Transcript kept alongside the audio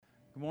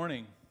Good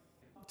morning.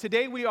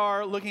 Today we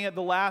are looking at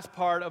the last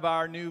part of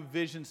our new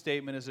vision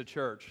statement as a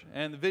church.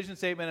 And the vision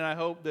statement, and I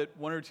hope that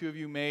one or two of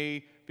you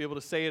may be able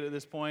to say it at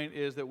this point,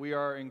 is that we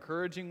are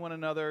encouraging one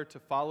another to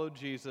follow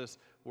Jesus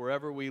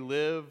wherever we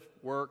live,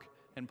 work,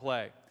 and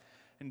play.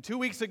 And 2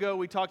 weeks ago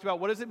we talked about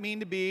what does it mean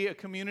to be a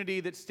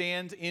community that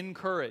stands in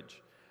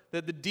courage.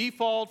 That the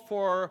default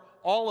for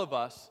all of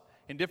us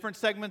in different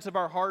segments of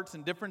our hearts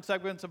and different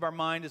segments of our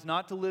mind is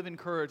not to live in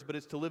courage, but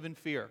it's to live in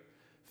fear.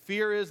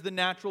 Fear is the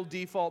natural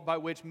default by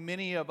which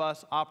many of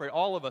us operate,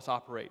 all of us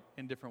operate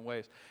in different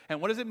ways.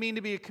 And what does it mean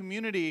to be a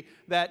community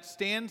that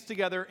stands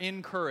together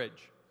in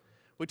courage?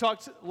 We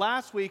talked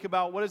last week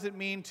about what does it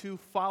mean to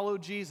follow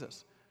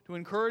Jesus, to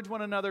encourage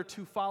one another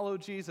to follow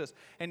Jesus,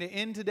 and to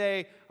end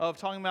today of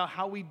talking about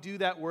how we do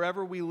that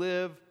wherever we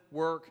live,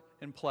 work,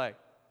 and play.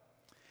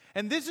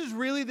 And this is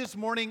really this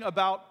morning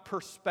about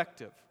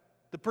perspective,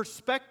 the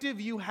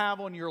perspective you have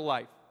on your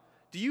life.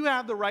 Do you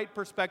have the right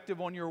perspective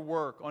on your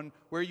work, on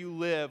where you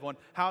live, on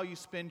how you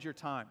spend your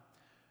time?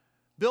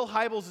 Bill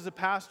Hybels is a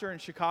pastor in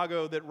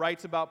Chicago that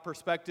writes about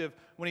perspective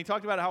when he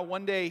talked about how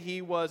one day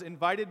he was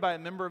invited by a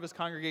member of his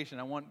congregation.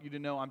 I want you to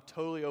know I'm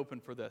totally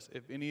open for this,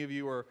 if any of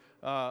you are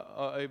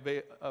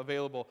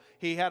available.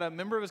 He had a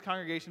member of his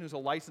congregation who's a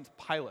licensed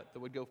pilot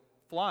that would go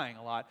flying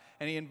a lot,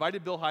 and he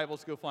invited Bill Hybels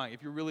to go flying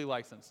if you're really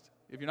licensed.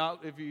 If you're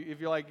not, if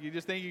you're like, you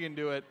just think you can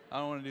do it, I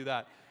don't want to do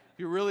that. If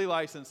you're really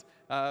licensed,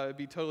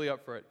 be totally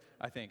up for it,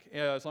 I think,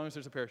 as long as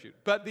there's a parachute.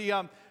 But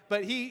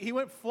he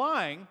went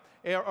flying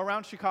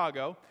around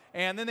Chicago,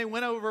 and then they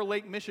went over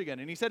Lake Michigan.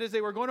 And he said as they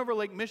were going over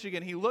Lake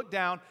Michigan, he looked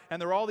down,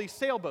 and there were all these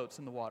sailboats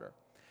in the water.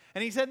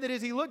 And he said that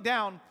as he looked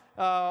down,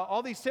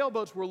 all these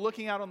sailboats were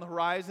looking out on the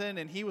horizon,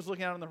 and he was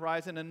looking out on the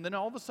horizon, and then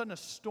all of a sudden a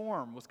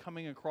storm was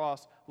coming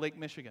across Lake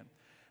Michigan.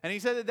 And he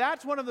said that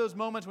that's one of those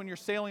moments when you're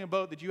sailing a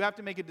boat that you have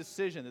to make a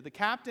decision, that the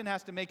captain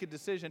has to make a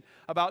decision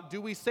about, do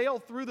we sail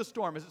through the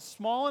storm? Is it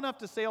small enough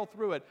to sail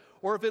through it?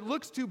 Or if it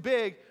looks too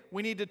big,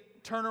 we need to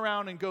turn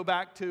around and go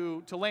back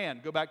to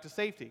land, go back to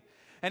safety.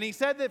 And he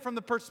said that from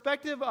the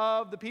perspective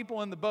of the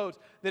people in the boats,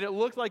 that it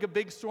looked like a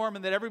big storm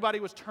and that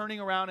everybody was turning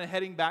around and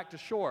heading back to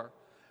shore.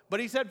 But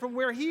he said from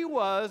where he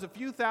was, a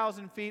few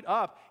thousand feet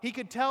up, he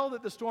could tell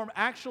that the storm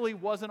actually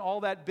wasn't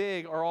all that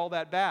big or all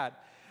that bad.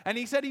 And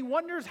he said he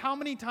wonders how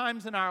many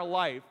times in our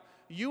life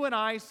you and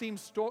I see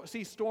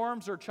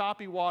storms or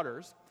choppy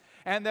waters,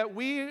 and that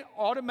we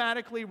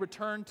automatically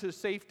return to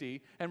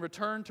safety and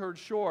return toward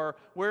shore,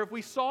 where if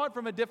we saw it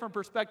from a different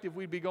perspective,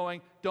 we'd be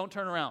going, don't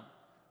turn around.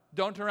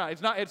 Don't turn around.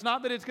 It's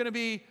not that it's going to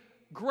be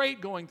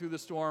great going through the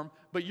storm,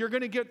 but you're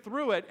going to get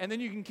through it, and then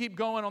you can keep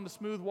going on the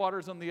smooth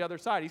waters on the other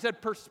side. He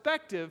said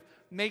perspective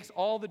makes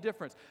all the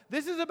difference.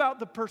 This is about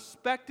the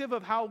perspective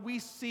of how we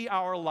see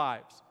our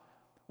lives.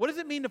 What does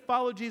it mean to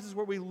follow Jesus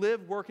where we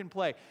live, work, and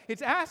play?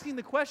 It's asking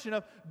the question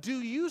of, do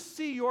you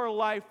see your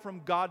life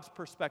from God's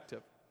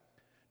perspective?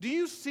 Do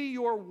you see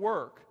your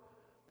work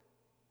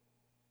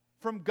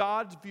from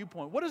God's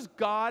viewpoint? What does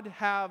God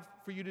have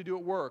for you to do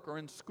at work or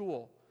in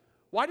school?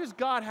 Why does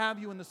God have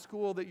you in the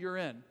school that you're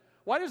in?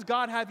 Why does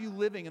God have you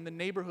living in the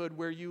neighborhood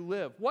where you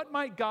live? What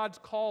might God's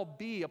call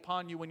be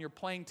upon you when you're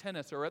playing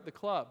tennis or at the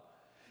club?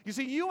 You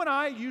see, you and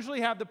I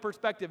usually have the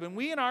perspective, and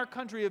we in our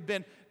country have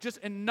been just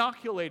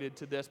inoculated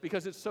to this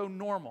because it's so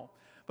normal.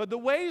 But the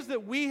ways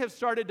that we have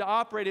started to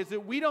operate is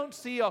that we don't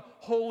see a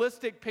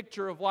holistic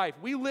picture of life.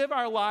 We live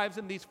our lives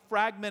in these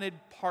fragmented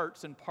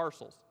parts and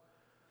parcels.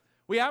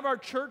 We have our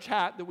church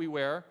hat that we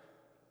wear.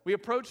 We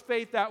approach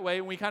faith that way,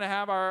 and we kind of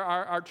have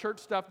our church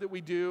stuff that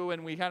we do,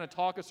 and we kind of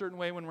talk a certain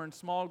way when we're in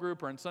small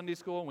group or in Sunday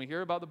school, and we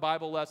hear about the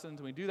Bible lessons,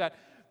 and we do that.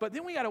 But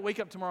then we got to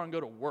wake up tomorrow and go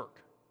to work,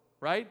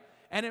 right?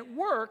 And at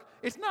work,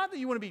 it's not that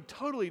you want to be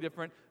totally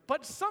different,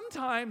 but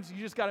sometimes you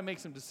just got to make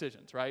some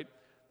decisions, right?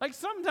 Like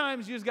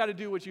sometimes you just got to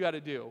do what you got to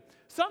do.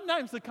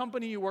 Sometimes the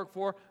company you work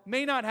for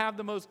may not have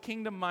the most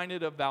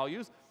kingdom-minded of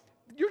values.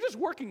 You're just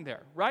working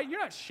there, right?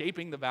 You're not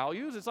shaping the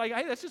values. It's like,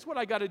 hey, that's just what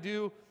I got to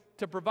do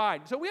to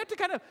provide. So we have to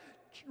kind of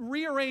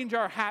rearrange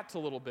our hats a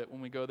little bit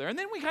when we go there. And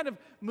then we kind of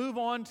move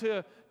on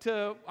to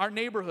our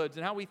neighborhoods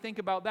and how we think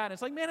about that. And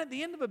it's like, man, at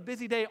the end of a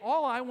busy day,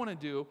 all I want to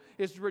do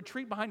is to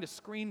retreat behind a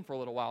screen for a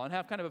little while and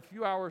have kind of a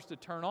few hours to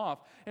turn off.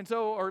 And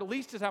so, or at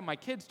least just have my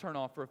kids turn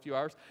off for a few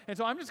hours. And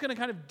so I'm just going to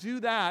kind of do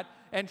that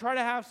and try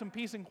to have some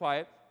peace and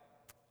quiet.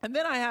 And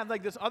then I have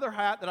like this other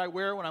hat that I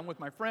wear when I'm with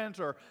my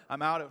friends, or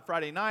I'm out at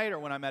Friday night, or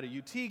when I'm at a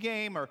UT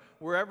game, or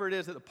wherever it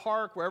is at the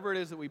park, wherever it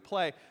is that we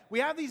play. We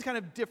have these kind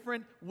of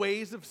different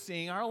ways of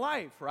seeing our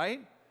life,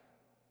 right?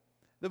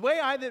 The way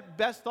I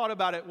best thought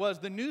about it was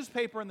the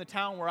newspaper in the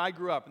town where I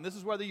grew up, and this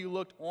is whether you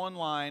looked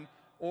online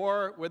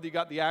or whether you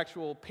got the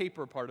actual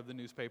paper part of the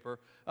newspaper.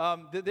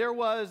 There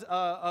was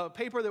a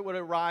paper that would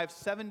arrive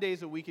 7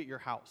 days a week at your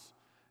house.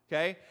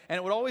 Okay? And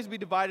it would always be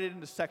divided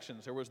into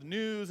sections. There was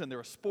news, and there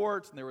was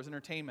sports, and there was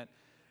entertainment.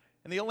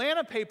 In the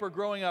Atlanta paper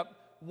growing up,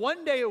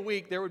 one day a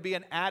week there would be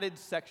an added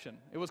section.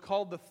 It was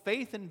called the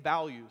Faith and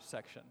Values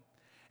section.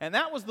 And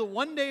that was the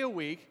one day a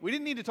week. We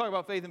didn't need to talk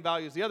about faith and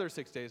values the other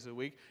 6 days of the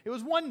week. It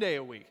was one day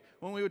a week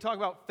when we would talk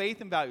about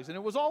faith and values. And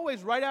it was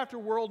always right after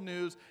world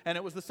news, and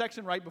it was the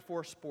section right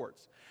before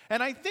sports.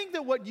 And I think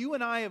that what you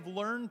and I have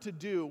learned to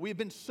do, we've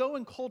been so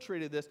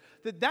enculturated this,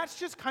 that that's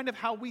just kind of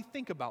how we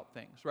think about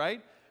things,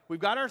 right? We've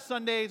got our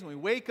Sundays, and we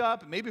wake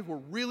up, and maybe if we're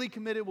really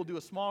committed, we'll do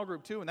a small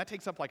group too, and that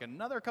takes up like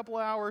another couple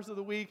of hours of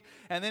the week.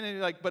 And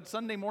then, but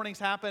Sunday mornings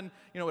happen,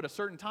 at a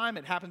certain time.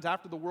 It happens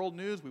after the world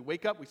news. We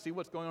wake up, we see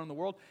what's going on in the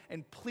world,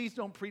 and please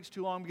don't preach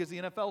too long because the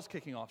NFL's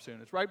kicking off soon.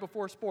 It's right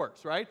before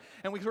sports, right?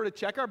 And we sort of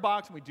check our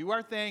box, and we do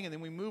our thing, and then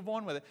we move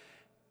on with it.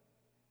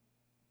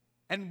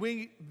 And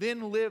we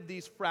then live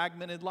these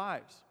fragmented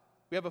lives.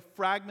 We have a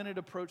fragmented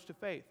approach to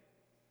faith.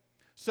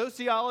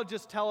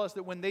 Sociologists tell us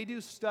that when they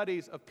do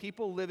studies of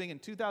people living in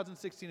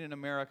 2016 in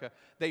America,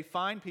 they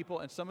find people,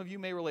 and some of you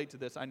may relate to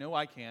this, I know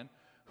I can,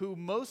 who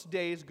most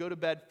days go to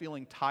bed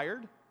feeling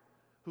tired,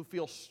 who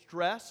feel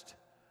stressed,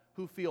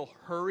 who feel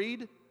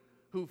hurried,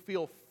 who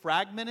feel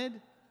fragmented,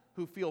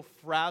 who feel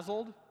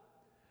frazzled,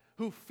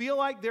 who feel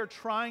like they're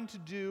trying to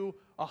do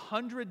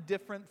 100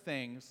 different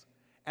things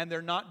and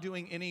they're not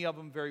doing any of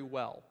them very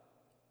well.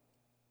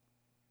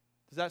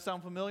 Does that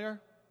sound familiar?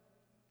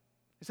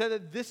 He said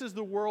that this is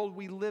the world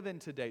we live in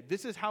today.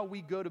 This is how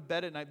we go to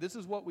bed at night. This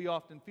is what we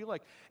often feel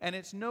like. And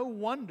it's no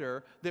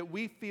wonder that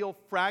we feel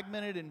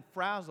fragmented and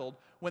frazzled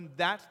when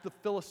that's the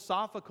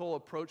philosophical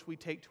approach we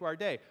take to our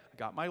day. I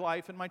got my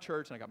life in my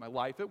church, and I got my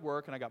life at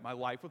work, and I got my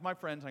life with my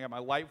friends, and I got my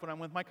life when I'm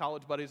with my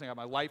college buddies, and I got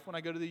my life when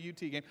I go to the UT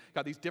game.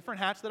 Got these different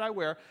hats that I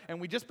wear,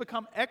 and we just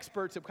become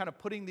experts at kind of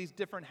putting these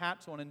different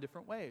hats on in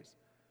different ways.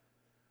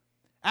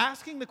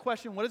 Asking the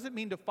question, what does it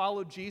mean to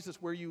follow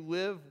Jesus where you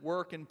live,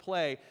 work, and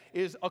play,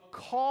 is a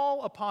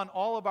call upon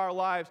all of our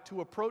lives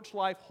to approach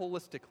life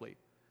holistically.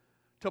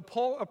 To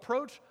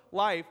approach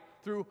life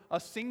through a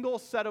single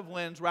set of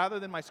lens rather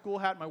than my school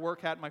hat, my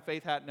work hat, my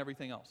faith hat, and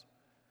everything else.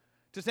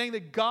 To saying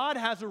that God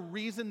has a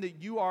reason that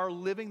you are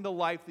living the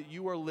life that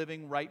you are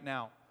living right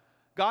now.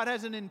 God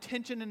has an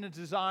intention and a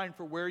design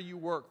for where you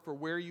work, for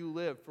where you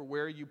live, for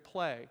where you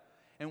play.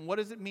 And what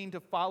does it mean to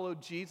follow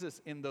Jesus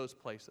in those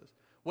places?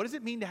 What does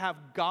it mean to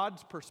have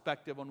God's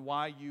perspective on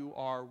why you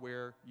are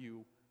where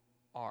you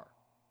are?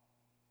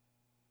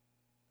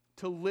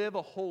 To live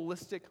a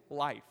holistic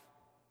life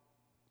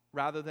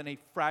rather than a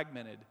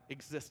fragmented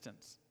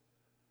existence.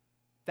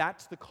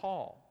 That's the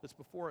call that's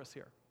before us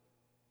here.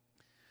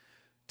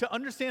 To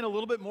understand a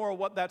little bit more of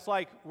what that's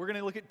like, we're going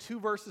to look at 2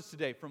 verses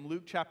today from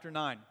Luke chapter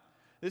 9.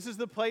 This is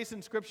the place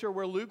in Scripture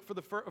where Luke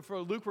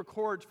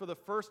records for the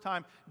first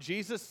time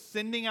Jesus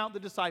sending out the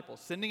disciples,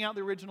 sending out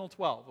the original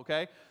 12,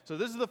 okay? So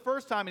this is the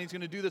first time, and he's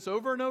going to do this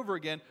over and over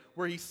again,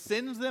 where he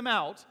sends them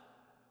out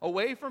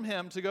away from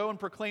him to go and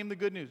proclaim the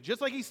good news.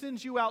 Just like he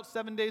sends you out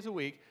 7 days a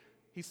week,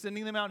 he's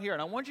sending them out here.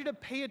 And I want you to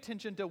pay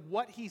attention to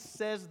what he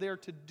says they're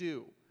to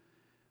do,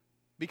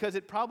 because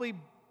it probably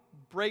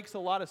breaks a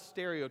lot of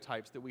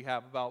stereotypes that we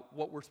have about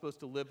what we're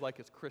supposed to live like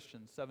as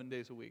Christians 7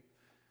 days a week.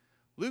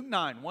 Luke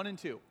 9, 1 and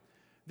 2.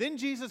 Then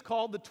Jesus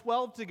called the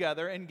 12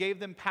 together and gave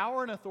them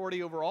power and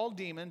authority over all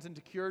demons and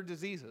to cure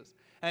diseases.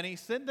 And he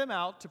sent them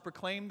out to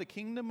proclaim the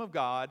kingdom of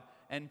God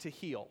and to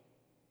heal.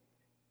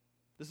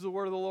 This is the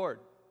word of the Lord.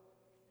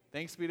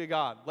 Thanks be to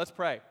God. Let's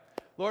pray.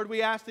 Lord,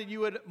 we ask that you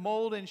would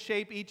mold and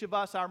shape each of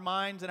us, our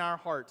minds and our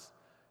hearts,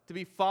 to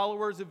be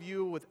followers of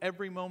you with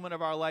every moment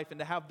of our life and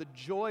to have the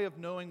joy of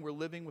knowing we're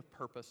living with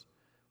purpose.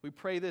 We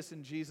pray this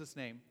in Jesus'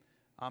 name.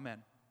 Amen.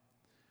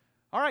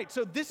 All right,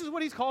 so this is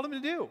what he's called him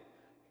to do.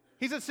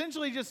 He's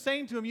essentially just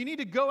saying to him, you need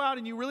to go out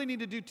and you really need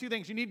to do 2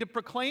 things. You need to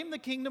proclaim the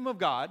kingdom of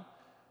God,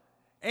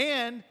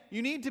 and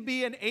you need to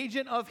be an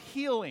agent of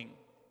healing.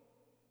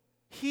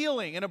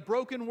 Healing in a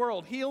broken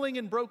world, healing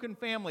in broken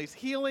families,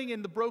 healing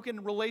in the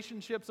broken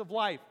relationships of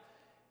life.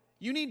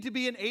 You need to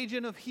be an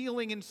agent of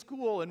healing in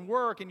school and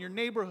work in your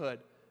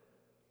neighborhood.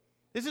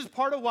 This is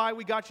part of why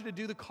we got you to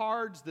do the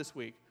cards this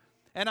week.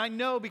 And I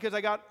know because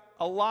I got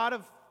a lot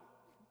of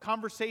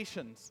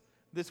conversations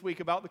this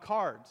week about the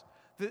cards.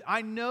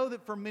 I know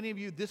that for many of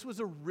you, this was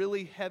a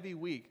really heavy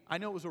week. I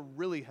know it was a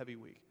really heavy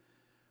week.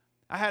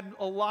 I had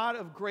a lot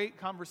of great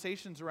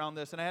conversations around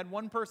this, and I had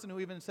one person who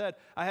even said,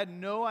 I had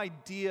no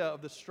idea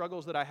of the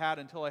struggles that I had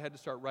until I had to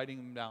start writing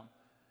them down.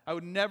 I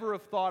would never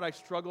have thought I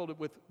struggled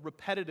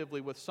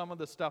repetitively with some of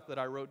the stuff that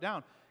I wrote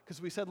down,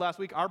 because we said last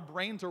week, our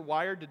brains are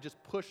wired to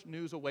just push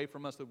news away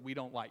from us that we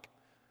don't like.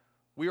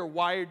 We are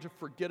wired to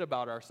forget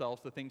about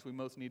ourselves, the things we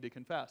most need to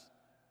confess.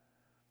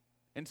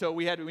 And so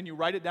when you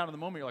write it down in the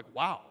moment, you're like,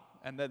 wow.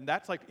 And then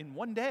that's like in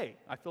one day,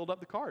 I filled up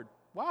the card.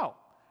 Wow.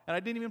 And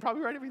I didn't even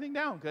probably write everything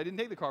down because I didn't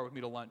take the card with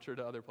me to lunch or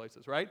to other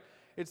places, right?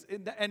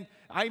 And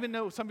I even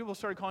know some people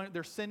started calling it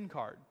their sin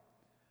card.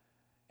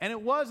 And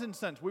it was in a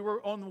sense. We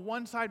were on the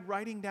one side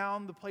writing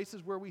down the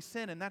places where we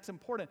sin, and that's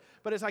important.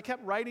 But as I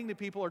kept writing to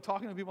people or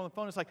talking to people on the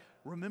phone, it's like,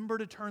 remember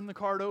to turn the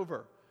card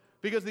over.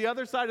 Because the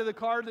other side of the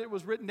card that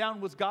was written down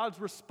was God's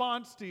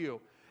response to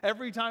you.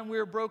 Every time we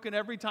are broken,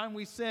 every time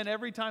we sin,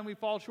 every time we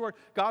fall short,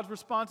 God's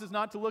response is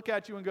not to look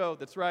at you and go,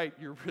 that's right,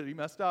 you're really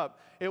messed up.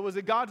 It was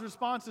that God's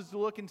response is to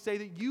look and say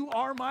that you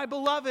are my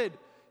beloved.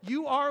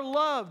 You are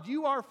loved.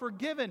 You are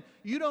forgiven.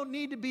 You don't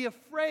need to be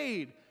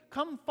afraid.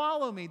 Come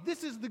follow me.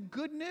 This is the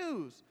good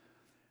news.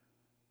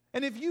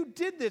 And if you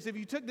did this, if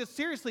you took this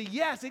seriously,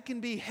 yes, it can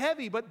be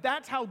heavy, but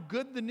that's how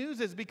good the news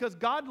is, because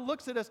God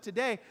looks at us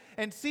today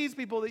and sees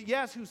people that,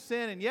 yes, who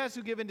sin, and yes,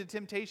 who give into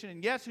temptation,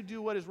 and yes, who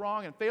do what is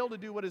wrong and fail to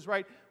do what is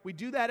right. We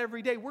do that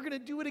every day. We're going to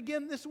do it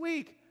again this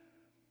week.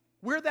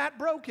 We're that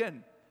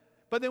broken.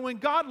 But then when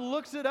God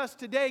looks at us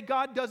today,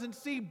 God doesn't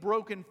see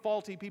broken,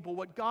 faulty people.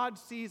 What God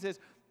sees is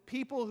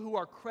people who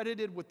are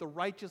credited with the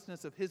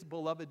righteousness of His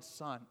beloved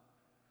Son.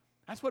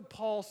 That's what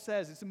Paul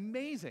says. It's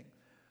amazing.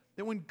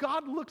 That when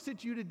God looks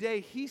at you today,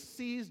 He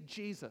sees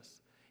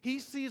Jesus. He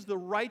sees the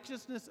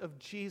righteousness of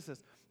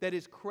Jesus that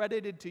is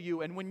credited to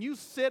you. And when you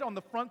sit on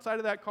the front side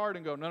of that card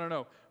and go,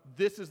 no,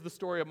 this is the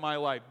story of my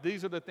life.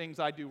 These are the things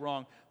I do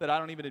wrong that I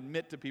don't even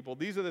admit to people.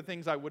 These are the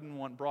things I wouldn't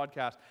want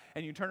broadcast.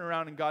 And you turn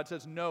around and God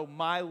says, no,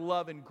 my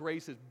love and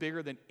grace is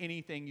bigger than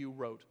anything you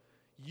wrote.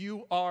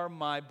 You are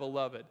my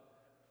beloved.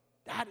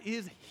 That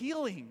is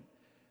healing.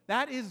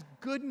 That is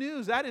good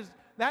news. That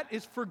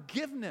is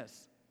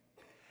forgiveness.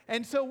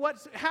 And so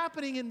what's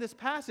happening in this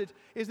passage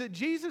is that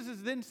Jesus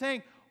is then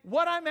saying,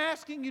 what I'm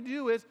asking you to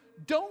do is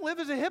don't live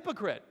as a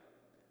hypocrite.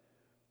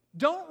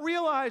 Don't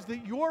realize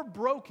that you're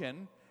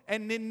broken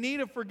and in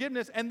need of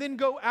forgiveness and then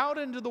go out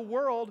into the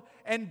world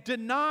and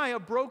deny a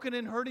broken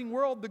and hurting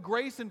world the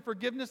grace and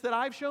forgiveness that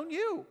I've shown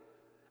you.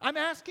 I'm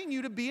asking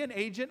you to be an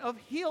agent of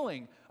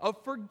healing,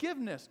 of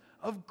forgiveness,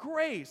 of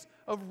grace,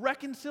 of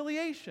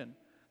reconciliation.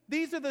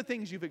 These are the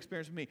things you've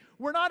experienced with me.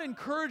 We're not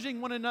encouraging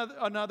one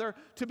another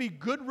to be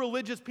good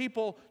religious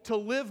people to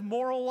live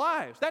moral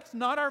lives. That's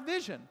not our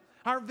vision.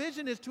 Our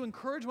vision is to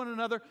encourage one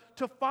another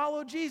to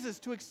follow Jesus,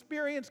 to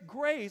experience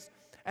grace,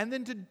 and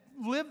then to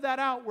live that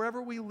out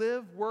wherever we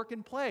live, work,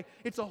 and play.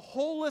 It's a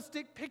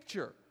holistic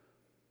picture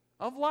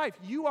of life.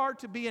 You are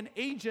to be an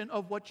agent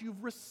of what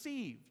you've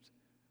received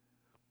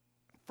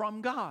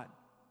from God.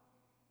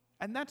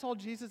 And that's all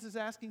Jesus is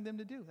asking them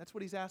to do. That's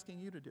what He's asking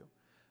you to do.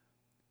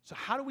 So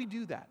how do we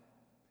do that?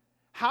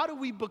 How do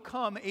we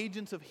become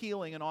agents of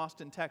healing in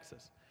Austin,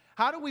 Texas?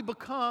 How do we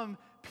become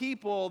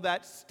people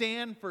that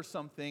stand for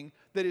something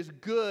that is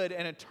good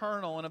and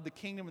eternal and of the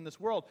kingdom in this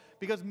world?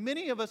 Because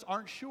many of us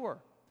aren't sure.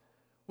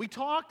 We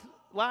talked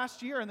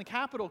last year in the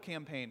Capital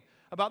campaign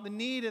about the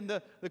need and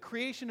the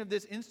creation of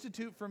this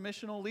Institute for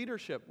Missional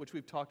Leadership, which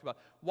we've talked about.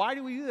 Why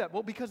do we do that?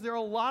 Well, because there are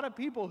a lot of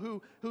people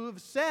who have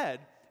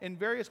said in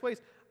various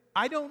ways,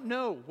 I don't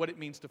know what it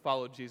means to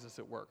follow Jesus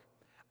at work.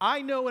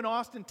 I know in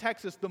Austin,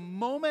 Texas, the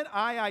moment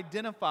I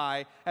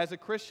identify as a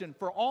Christian,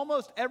 for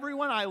almost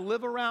everyone I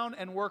live around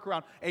and work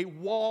around, a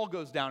wall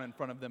goes down in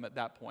front of them at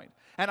that point.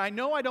 And I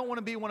know I don't want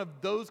to be one of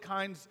those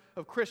kinds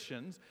of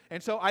Christians,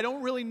 and so I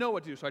don't really know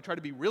what to do. So I try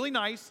to be really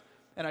nice,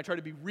 and I try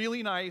to be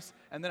really nice,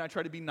 and then I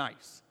try to be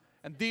nice.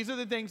 And these are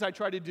the things I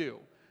try to do,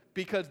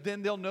 because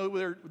then they'll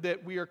know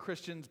that we are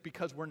Christians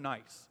because we're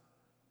nice.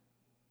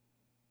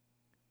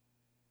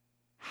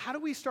 How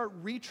do we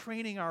start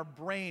retraining our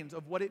brains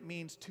of what it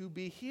means to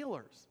be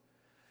healers?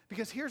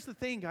 Because here's the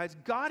thing, guys.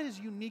 God has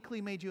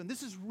uniquely made you, and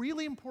this is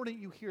really important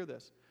you hear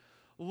this.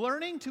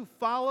 Learning to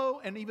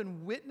follow and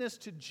even witness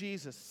to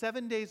Jesus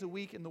 7 days a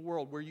week in the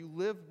world where you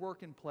live,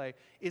 work, and play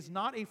is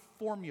not a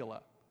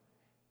formula.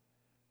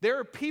 There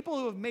are people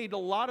who have made a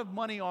lot of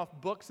money off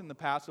books in the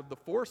past of the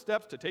 4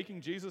 steps to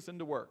taking Jesus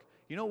into work.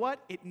 You know what?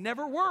 It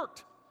never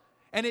worked.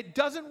 And it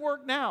doesn't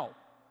work now.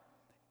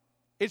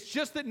 It's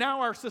just that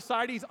now our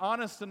society's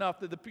honest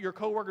enough that your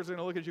coworkers are going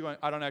to look at you going,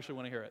 I don't actually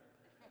want to hear it.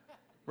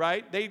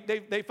 Right?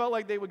 They felt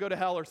like they would go to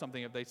hell or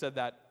something if they said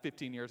that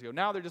 15 years ago.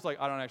 Now they're just like,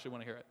 I don't actually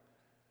want to hear it.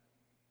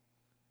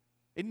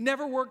 It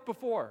never worked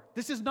before.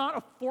 This is not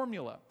a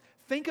formula.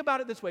 Think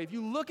about it this way. If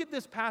you look at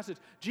this passage,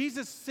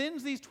 Jesus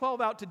sends these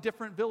 12 out to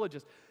different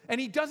villages,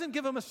 and He doesn't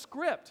give them a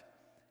script.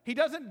 They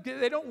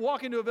don't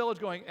walk into a village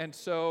going, and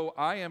so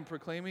I am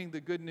proclaiming the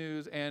good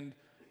news, and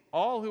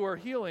all who are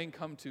healing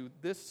come to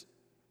this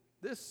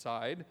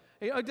side.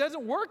 It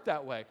doesn't work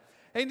that way.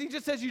 And He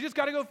just says, you just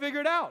got to go figure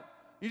it out.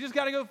 You just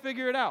got to go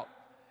figure it out.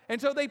 And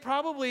so they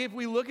probably, if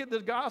we look at the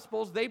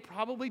Gospels, they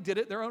probably did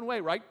it their own way,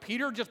 right?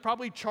 Peter just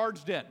probably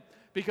charged in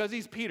because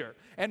he's Peter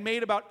and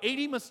made about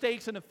 80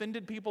 mistakes and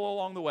offended people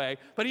along the way.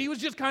 But he was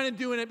just kind of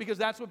doing it because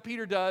that's what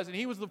Peter does. And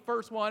he was the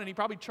first one, and he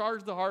probably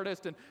charged the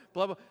hardest and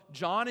blah, blah.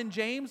 John and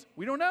James,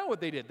 we don't know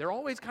what they did. They're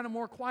always kind of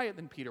more quiet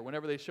than Peter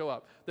whenever they show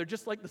up. They're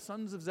just like the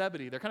sons of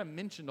Zebedee. They're kind of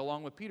mentioned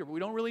along with Peter, but we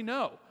don't really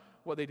know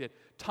what they did.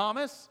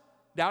 Thomas,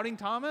 doubting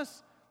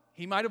Thomas,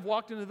 he might have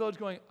walked into the village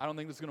going, I don't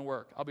think this is going to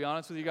work. I'll be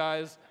honest with you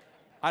guys.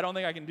 I don't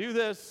think I can do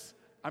this.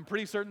 I'm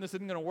pretty certain this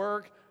isn't going to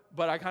work,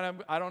 but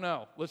I don't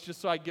know. Let's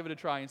just give it a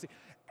try and see.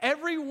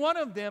 Every one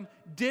of them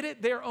did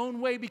it their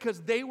own way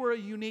because they were a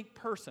unique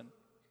person.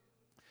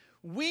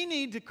 We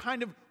need to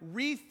kind of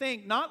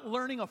rethink, not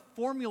learning a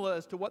formula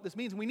as to what this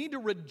means. We need to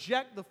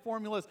reject the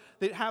formulas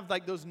that have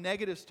like those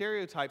negative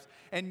stereotypes.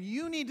 And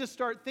you need to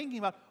start thinking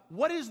about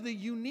what is the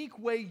unique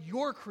way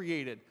you're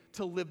created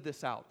to live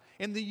this out.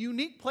 In the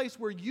unique place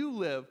where you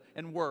live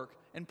and work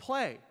and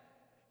play,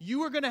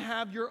 you are going to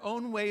have your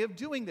own way of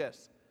doing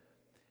this.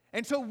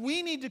 And so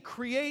we need to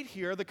create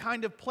here the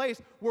kind of place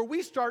where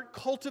we start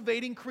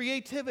cultivating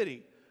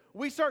creativity.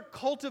 We start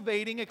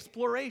cultivating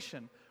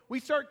exploration. We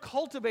start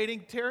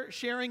cultivating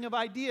sharing of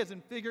ideas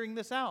and figuring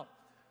this out.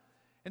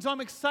 And so I'm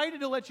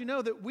excited to let you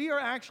know that we are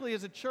actually,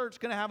 as a church,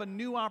 going to have a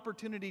new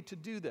opportunity to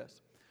do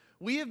this.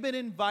 We have been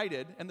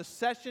invited, and the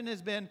session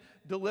has been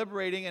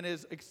deliberating and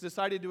has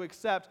decided to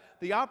accept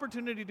the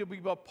opportunity to be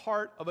a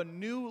part of a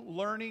new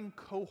learning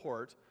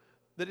cohort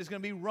that is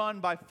going to be run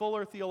by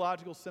Fuller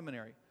Theological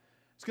Seminary.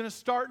 It's going to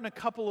start in a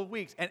couple of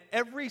weeks, and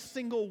every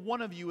single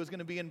one of you is going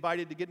to be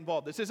invited to get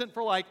involved. This isn't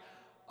for like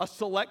a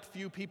select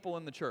few people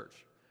in the church.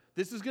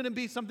 This is going to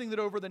be something that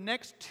over the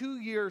next 2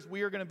 years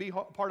we are going to be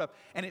part of.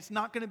 And it's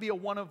not going to be a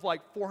one of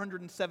like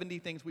 470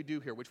 things we do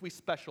here, which we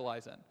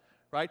specialize in,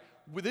 right?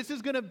 This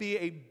is going to be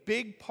a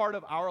big part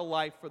of our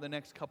life for the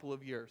next couple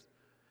of years.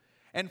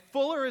 And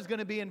Fuller is going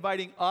to be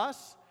inviting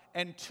us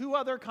and 2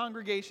 other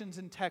congregations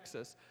in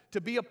Texas to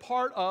be a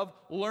part of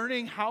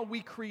learning how we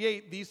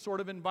create these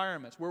sort of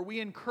environments, where we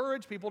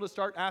encourage people to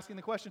start asking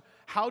the question,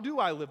 how do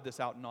I live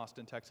this out in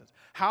Austin, Texas?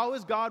 How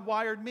has God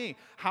wired me?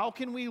 How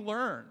can we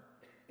learn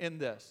in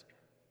this?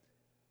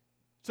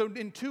 So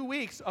in 2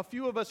 weeks, a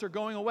few of us are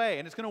going away,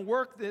 and it's going to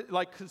work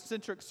like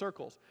concentric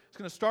circles. It's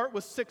going to start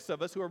with 6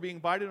 of us who are being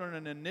invited on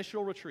an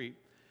initial retreat.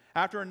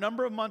 After a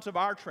number of months of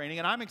our training,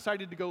 and I'm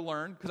excited to go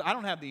learn because I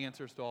don't have the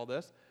answers to all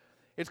this,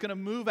 it's going to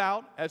move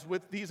out, as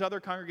with these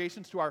other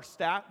congregations, to our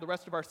staff, the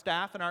rest of our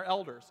staff and our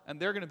elders, and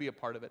they're going to be a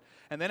part of it.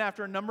 And then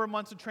after a number of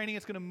months of training,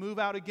 it's going to move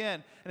out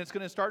again, and it's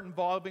going to start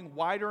involving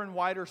wider and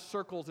wider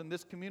circles in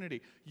this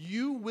community.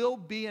 You will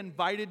be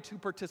invited to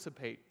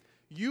participate.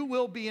 You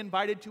will be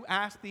invited to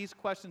ask these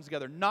questions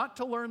together, not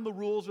to learn the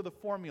rules or the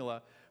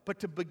formula, but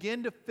to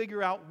begin to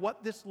figure out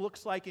what this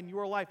looks like in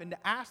your life and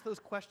to ask those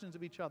questions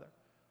of each other.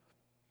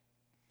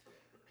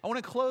 I want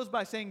to close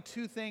by saying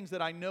 2 things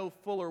that I know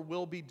Fuller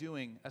will be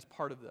doing as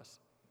part of this.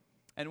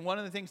 And one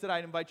of the things that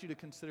I'd invite you to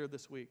consider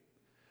this week.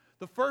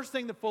 The first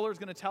thing that Fuller is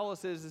going to tell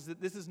us is that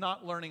this is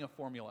not learning a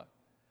formula.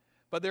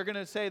 But they're going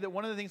to say that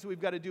one of the things that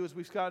we've got to do is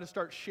we've got to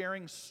start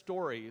sharing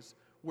stories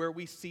where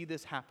we see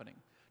this happening,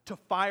 to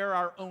fire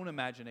our own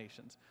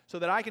imaginations, so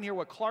that I can hear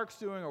what Clark's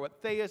doing or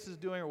what Thais is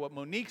doing or what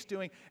Monique's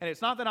doing, and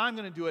it's not that I'm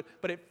going to do it,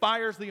 but it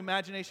fires the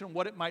imagination of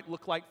what it might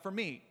look like for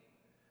me.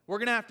 We're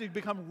going to have to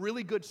become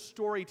really good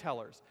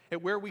storytellers at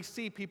where we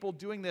see people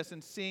doing this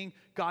and seeing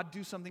God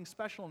do something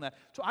special in that.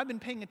 So I've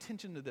been paying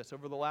attention to this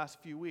over the last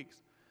few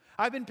weeks.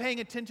 I've been paying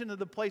attention to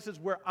the places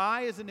where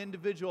I, as an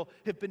individual,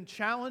 have been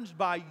challenged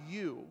by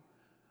you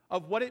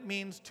of what it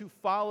means to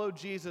follow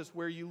Jesus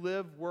where you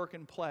live, work,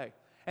 and play.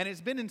 And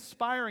it's been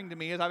inspiring to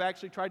me as I've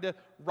actually tried to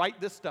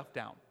write this stuff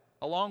down,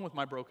 along with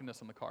my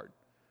brokenness on the card.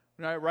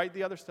 And I write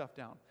the other stuff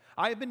down.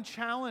 I have been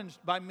challenged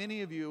by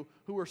many of you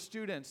who are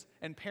students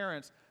and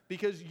parents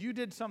because you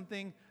did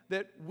something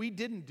that we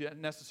didn't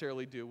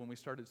necessarily do when we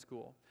started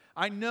school.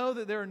 I know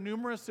that there are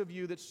numerous of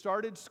you that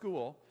started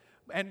school,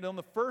 and on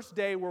the first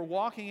day we're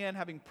walking in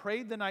having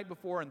prayed the night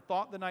before and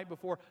thought the night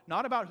before,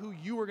 not about who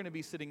you were going to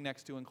be sitting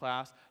next to in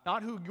class,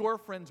 not who your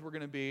friends were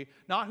going to be,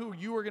 not who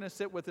you were going to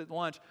sit with at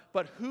lunch,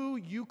 but who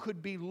you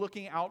could be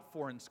looking out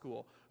for in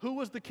school. Who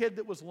was the kid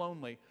that was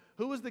lonely?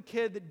 Who was the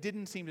kid that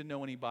didn't seem to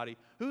know anybody?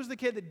 Who's the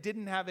kid that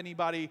didn't have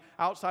anybody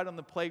outside on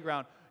the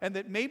playground? And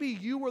that maybe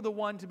you were the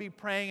one to be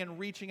praying and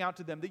reaching out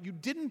to them. That you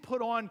didn't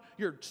put on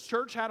your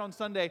church hat on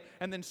Sunday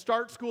and then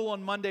start school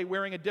on Monday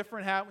wearing a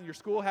different hat with your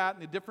school hat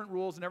and the different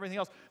rules and everything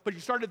else. But you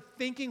started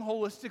thinking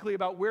holistically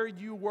about where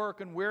you work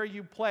and where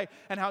you play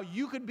and how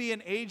you could be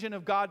an agent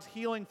of God's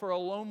healing for a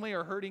lonely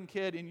or hurting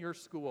kid in your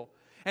school.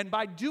 And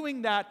by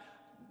doing that,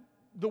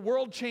 the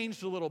world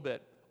changed a little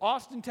bit.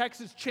 Austin,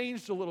 Texas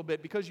changed a little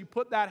bit because you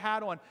put that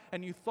hat on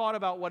and you thought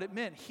about what it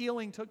meant.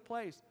 Healing took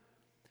place.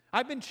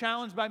 I've been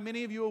challenged by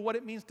many of you of what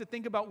it means to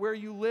think about where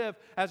you live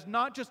as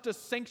not just a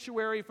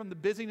sanctuary from the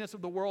busyness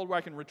of the world where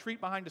I can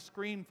retreat behind a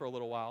screen for a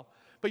little while,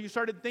 but you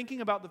started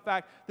thinking about the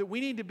fact that we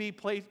need to be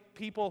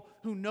people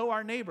who know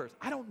our neighbors.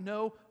 I don't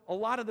know a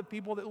lot of the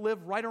people that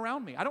live right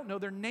around me. I don't know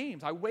their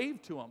names. I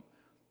wave to them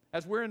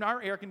as we're in our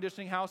air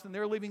conditioning house and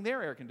they're leaving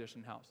their air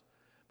conditioned house.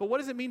 But what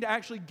does it mean to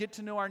actually get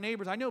to know our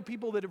neighbors? I know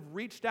people that have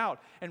reached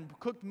out and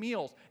cooked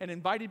meals and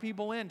invited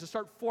people in to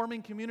start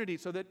forming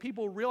communities so that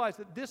people realize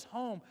that this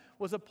home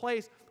was a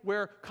place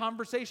where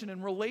conversation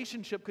and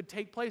relationship could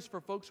take place for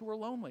folks who were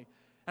lonely.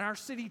 And our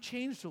city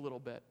changed a little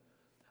bit.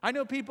 I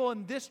know people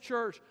in this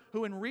church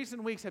who in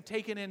recent weeks have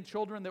taken in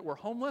children that were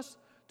homeless,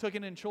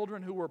 taken in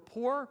children who were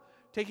poor,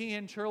 taking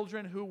in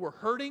children who were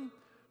hurting,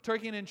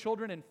 taking in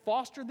children and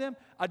fostered them,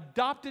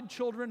 adopted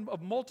children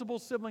of multiple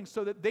siblings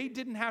so that they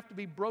didn't have to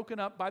be broken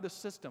up by the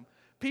system.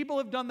 People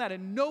have done that,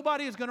 and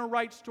nobody is going to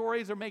write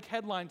stories or make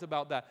headlines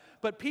about that.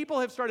 But people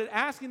have started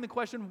asking the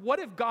question, what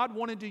if God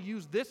wanted to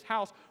use this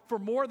house for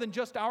more than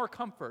just our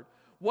comfort?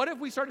 What if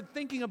we started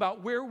thinking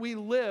about where we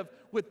live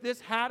with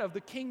this hat of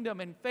the kingdom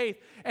and faith,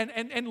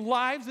 and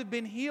lives have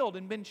been healed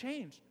and been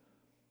changed?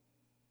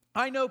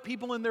 I know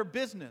people in their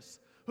business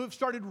who have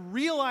started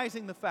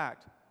realizing the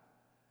fact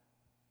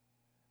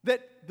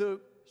that the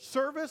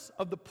service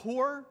of the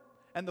poor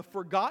and the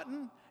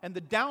forgotten and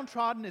the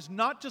downtrodden is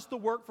not just the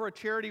work for a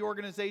charity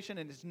organization,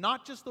 and it's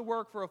not just the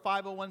work for a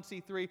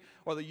 501c3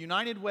 or the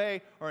United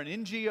Way or an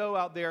NGO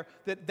out there,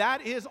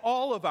 that is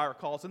all of our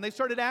calls. And they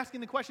started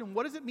asking the question,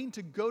 what does it mean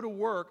to go to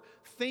work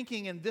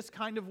thinking in this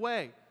kind of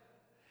way?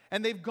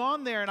 And they've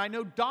gone there, and I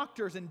know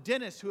doctors and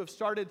dentists who have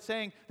started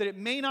saying that it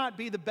may not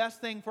be the best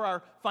thing for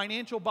our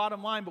financial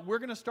bottom line, but we're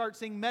going to start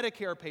seeing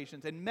Medicare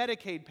patients and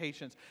Medicaid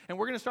patients, and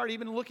we're going to start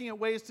even looking at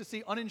ways to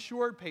see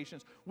uninsured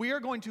patients. We are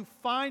going to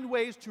find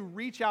ways to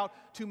reach out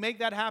to make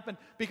that happen,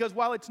 because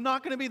while it's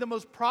not going to be the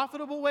most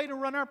profitable way to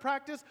run our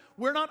practice,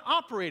 we're not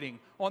operating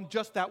on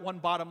just that one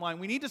bottom line.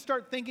 We need to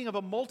start thinking of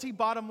a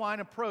multi-bottom line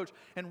approach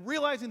and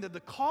realizing that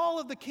the call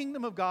of the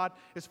kingdom of God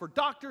is for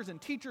doctors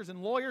and teachers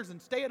and lawyers and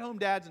stay-at-home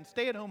dads and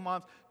stay-at-home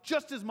moms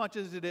just as much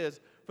as it is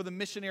for the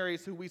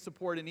missionaries who we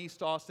support in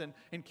East Austin,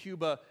 in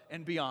Cuba,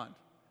 and beyond.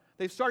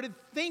 They've started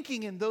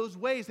thinking in those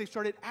ways. They've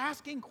started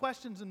asking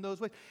questions in those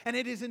ways. And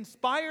it has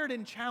inspired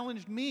and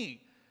challenged me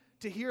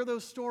to hear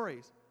those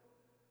stories.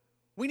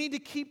 We need to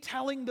keep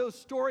telling those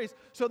stories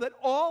so that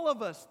all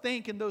of us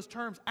think in those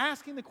terms,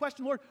 asking the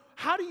question, Lord,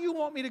 how do you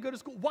want me to go to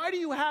school? Why do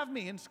you have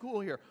me in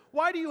school here?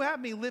 Why do you have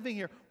me living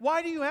here?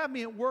 Why do you have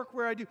me at work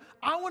where I do?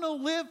 I want to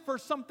live for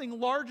something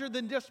larger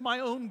than just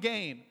my own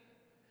gain.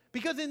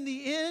 Because in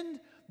the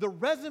end, the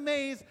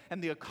resumes and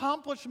the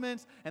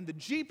accomplishments and the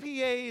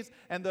GPAs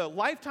and the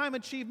Lifetime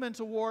Achievements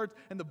Awards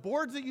and the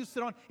boards that you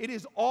sit on, it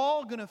is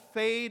all going to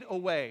fade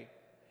away.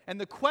 And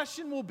the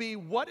question will be,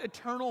 what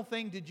eternal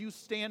thing did you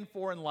stand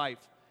for in life?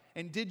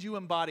 And did you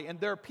embody? And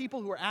there are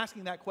people who are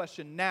asking that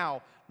question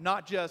now,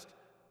 not just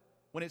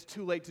when it's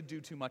too late to do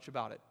too much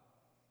about it.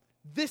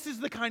 This is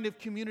the kind of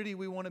community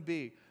we want to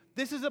be.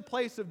 This is a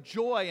place of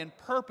joy and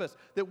purpose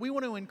that we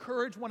want to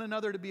encourage one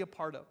another to be a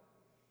part of.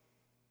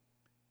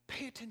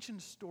 Pay attention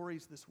to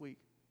stories this week.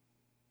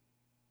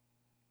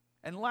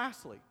 And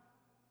lastly,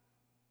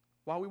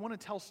 while we want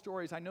to tell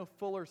stories, I know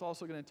Fuller's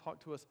also going to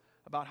talk to us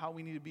about how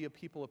we need to be a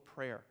people of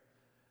prayer.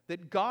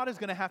 That God is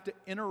going to have to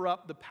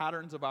interrupt the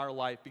patterns of our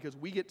life because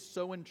we get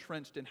so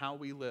entrenched in how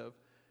we live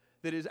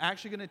that it is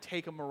actually going to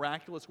take a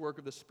miraculous work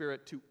of the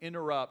Spirit to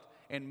interrupt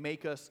and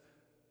make us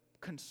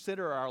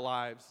consider our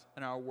lives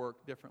and our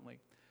work differently.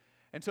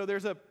 And so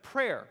there's a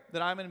prayer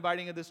that I'm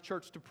inviting this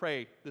church to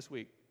pray this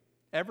week.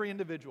 Every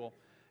individual,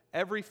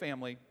 every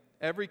family,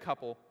 every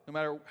couple, no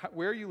matter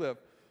where you live,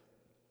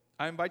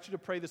 I invite you to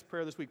pray this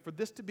prayer this week, for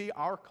this to be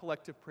our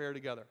collective prayer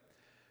together.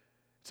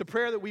 It's a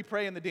prayer that we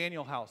pray in the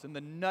Daniel house. In the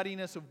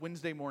nuttiness of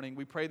Wednesday morning,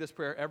 we pray this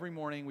prayer every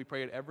morning. We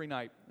pray it every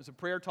night. It's a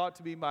prayer taught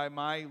to me by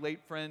my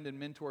late friend and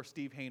mentor,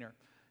 Steve Hayner.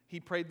 He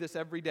prayed this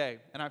every day,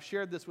 and I've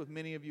shared this with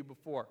many of you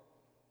before.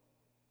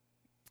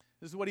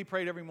 This is what he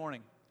prayed every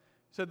morning.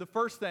 He said, the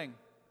first thing,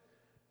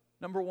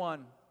 number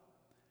one,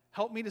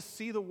 help me to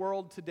see the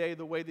world today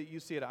the way that you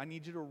see it. I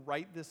need you to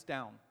write this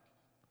down.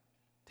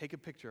 Take a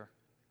picture.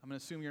 I'm going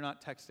to assume you're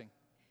not texting.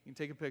 You can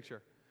take a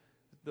picture.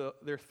 There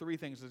are three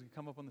things that can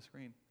come up on the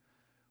screen.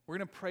 We're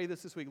going to pray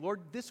this week.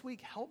 Lord, this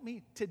week, help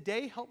me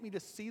to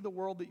see the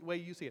world the way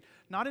you see it.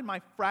 Not in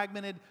my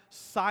fragmented,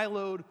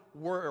 siloed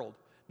world.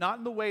 Not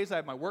in the ways I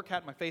have my work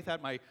hat, my faith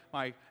hat,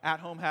 my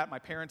at-home hat, my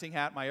parenting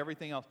hat, my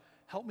everything else.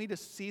 Help me to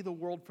see the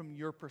world from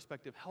your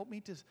perspective. Help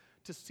me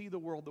to see the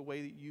world the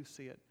way that you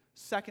see it.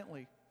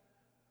 Secondly,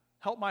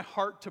 help my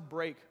heart to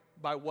break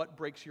by what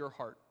breaks your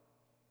heart.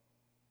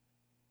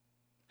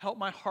 Help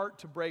my heart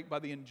to break by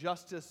the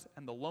injustice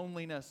and the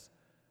loneliness,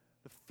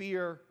 the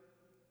fear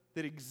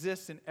that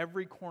exists in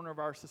every corner of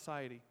our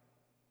society.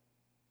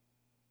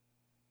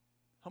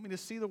 Help me to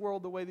see the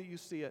world the way that you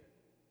see it.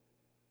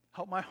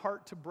 Help my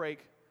heart to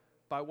break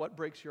by what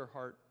breaks your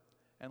heart.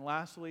 And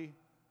lastly,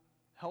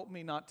 help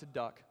me not to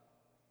duck.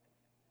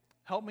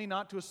 Help me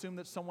not to assume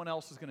that someone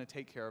else is going to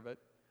take care of it.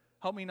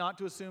 Help me not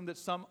to assume that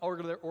some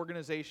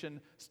organization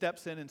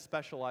steps in and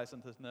specializes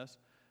in this.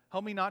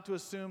 Help me not to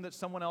assume that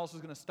someone else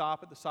is going to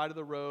stop at the side of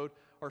the road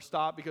or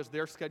stop because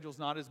their schedule's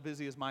not as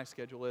busy as my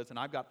schedule is, and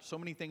I've got so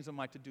many things on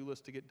my to-do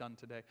list to get done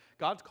today.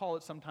 God's call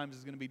it sometimes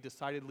is going to be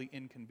decidedly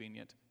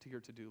inconvenient to your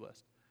to-do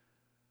list.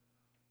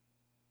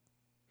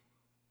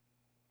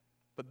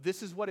 But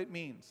this is what it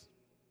means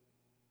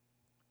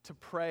to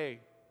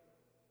pray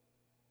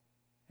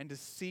and to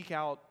seek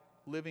out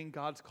living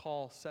God's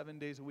call 7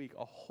 days a week,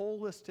 a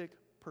holistic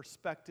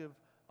perspective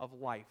of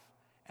life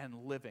and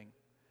living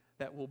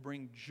that will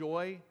bring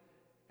joy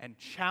and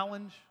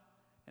challenge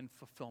and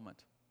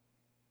fulfillment.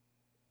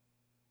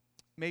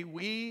 May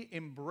we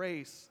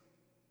embrace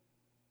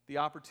the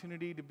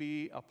opportunity to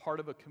be a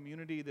part of a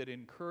community that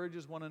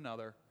encourages one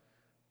another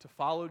to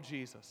follow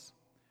Jesus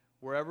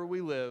wherever we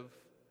live,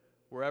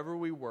 wherever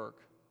we work,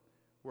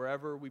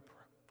 wherever we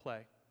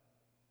play.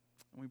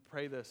 And we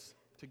pray this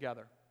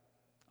together.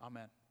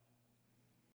 Amen.